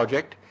in a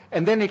project,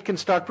 and then it can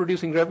start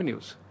producing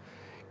revenues.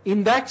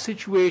 In that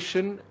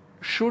situation,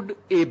 should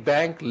a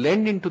bank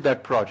lend into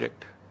that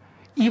project,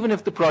 even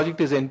if the project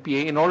is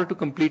NPA, in order to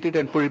complete it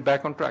and put it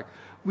back on track?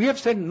 We have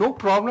said no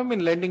problem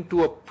in lending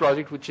to a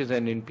project which is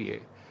an NPA,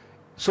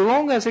 so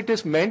long as it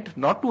is meant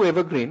not to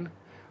evergreen,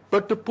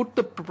 but to put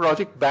the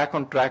project back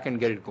on track and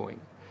get it going.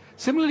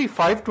 Similarly,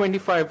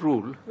 525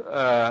 rule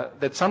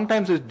that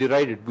sometimes is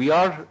derided. We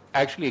are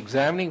actually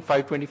examining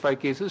 525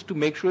 cases to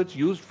make sure it's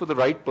used for the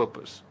right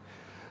purpose.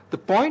 The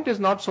point is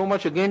not so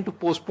much, again, to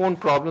postpone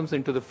problems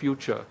into the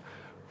future,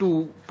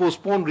 to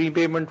postpone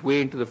repayment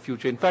way into the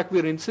future. In fact,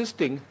 we're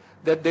insisting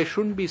that there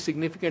shouldn't be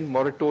significant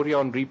moratoria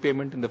on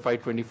repayment in the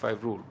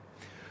 525 rule.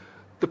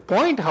 The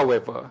point,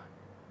 however,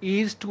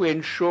 is to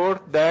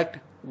ensure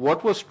that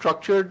what was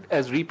structured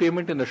as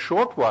repayment in a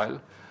short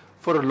while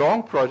for a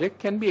long project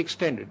can be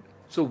extended.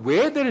 So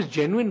where there is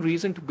genuine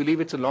reason to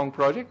believe it's a long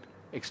project,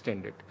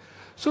 extend it.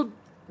 So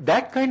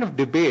that kind of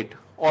debate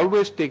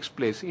always takes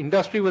place.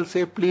 Industry will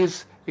say,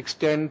 please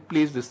extend,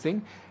 please this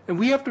thing. And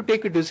we have to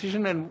take a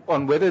decision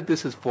on whether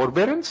this is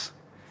forbearance,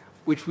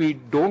 which we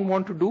don't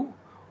want to do,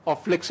 or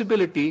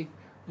flexibility,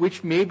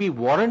 which may be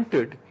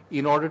warranted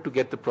in order to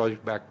get the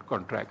project back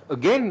on track.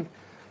 Again,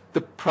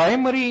 the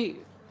primary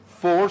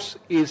force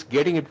is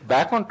getting it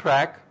back on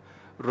track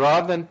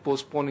rather than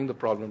postponing the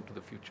problem to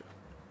the future.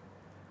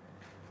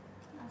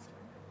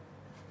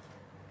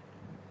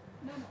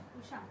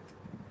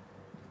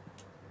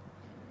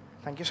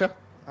 Thank you, sir.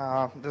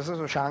 This is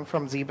Ushank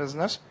from Z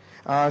Business.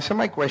 So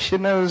my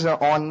question is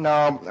on,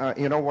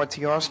 what's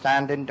your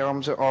stand in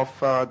terms of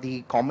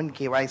the common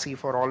KYC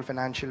for all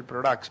financial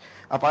products?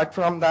 Apart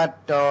from that,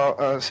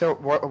 so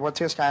what's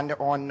your stand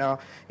on,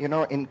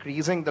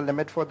 increasing the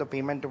limit for the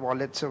payment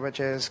wallets, which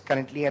is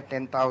currently at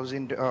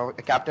 10,000,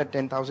 capped at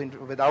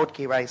 10,000 without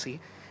KYC?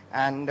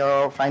 And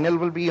final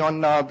will be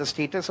on the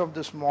status of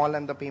the small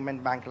and the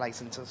payment bank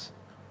licenses.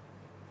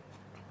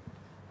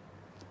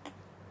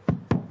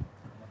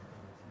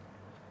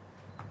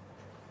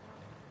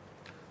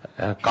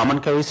 Common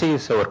KYC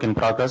is a work in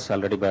progress.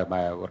 Already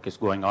my work is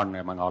going on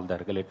among all the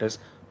regulators.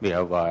 We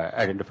have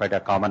identified a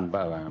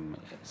common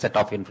set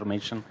of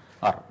information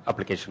or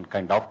application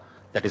kind of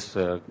that is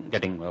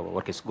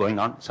work is going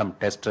on. Some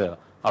tests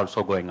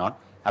also going on.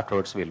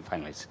 Afterwards, we will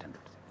finalize it.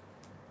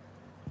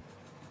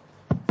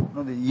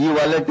 No, the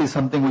e-wallet is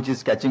something which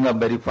is catching up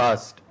very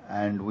fast,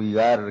 and we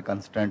are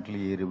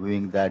constantly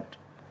reviewing that,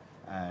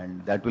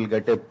 and that will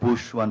get a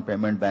push when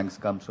payment banks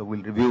come. So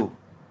we'll review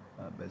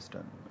based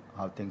on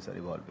how things are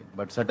evolving.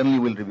 But certainly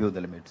we'll review the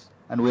limits.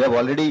 And we have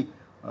already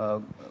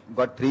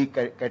got 3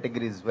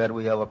 categories where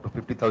we have up to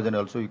 50,000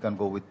 also. You can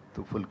go with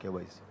to full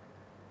KYC.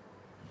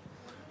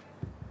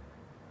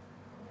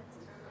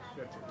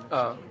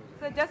 So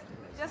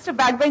just a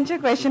backbencher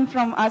question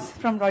from us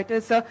from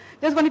Reuters, sir.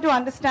 Just wanted to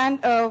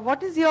understand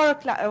what is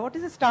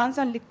the stance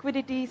on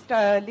liquidity?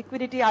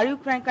 Are you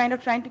kind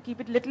of trying to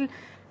keep it little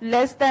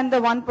less than the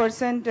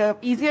 1%,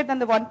 easier than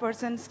the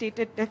 1%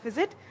 stated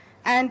deficit?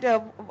 And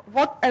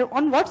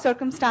on what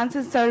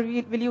circumstances, sir,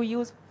 will you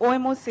use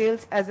OMO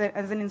sales as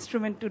an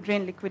instrument to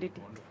drain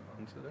liquidity?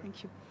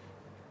 Thank you.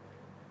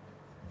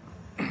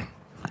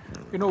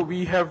 You know,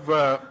 we have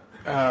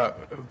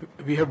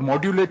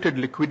modulated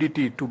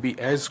liquidity to be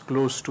as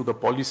close to the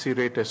policy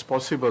rate as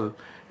possible,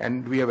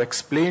 and we have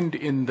explained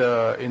in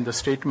the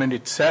statement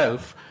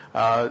itself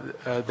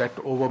that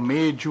over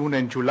May, June,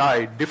 and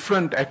July,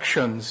 different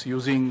actions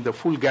using the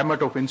full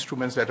gamut of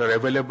instruments that are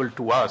available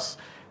to us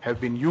have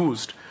been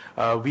used.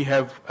 We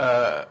have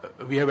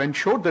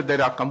ensured that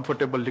there are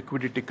comfortable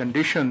liquidity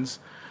conditions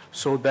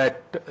so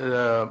that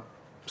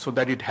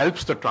it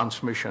helps the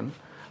transmission.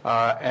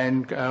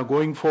 And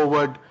going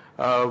forward,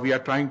 we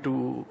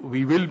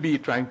will be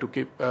trying to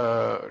keep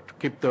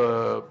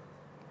the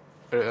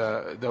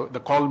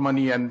call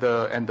money and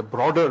the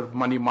broader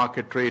money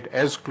market rate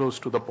as close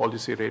to the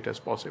policy rate as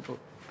possible.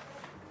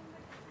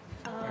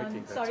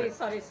 Sorry,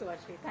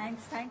 Subhashri.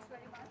 Thanks very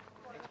much.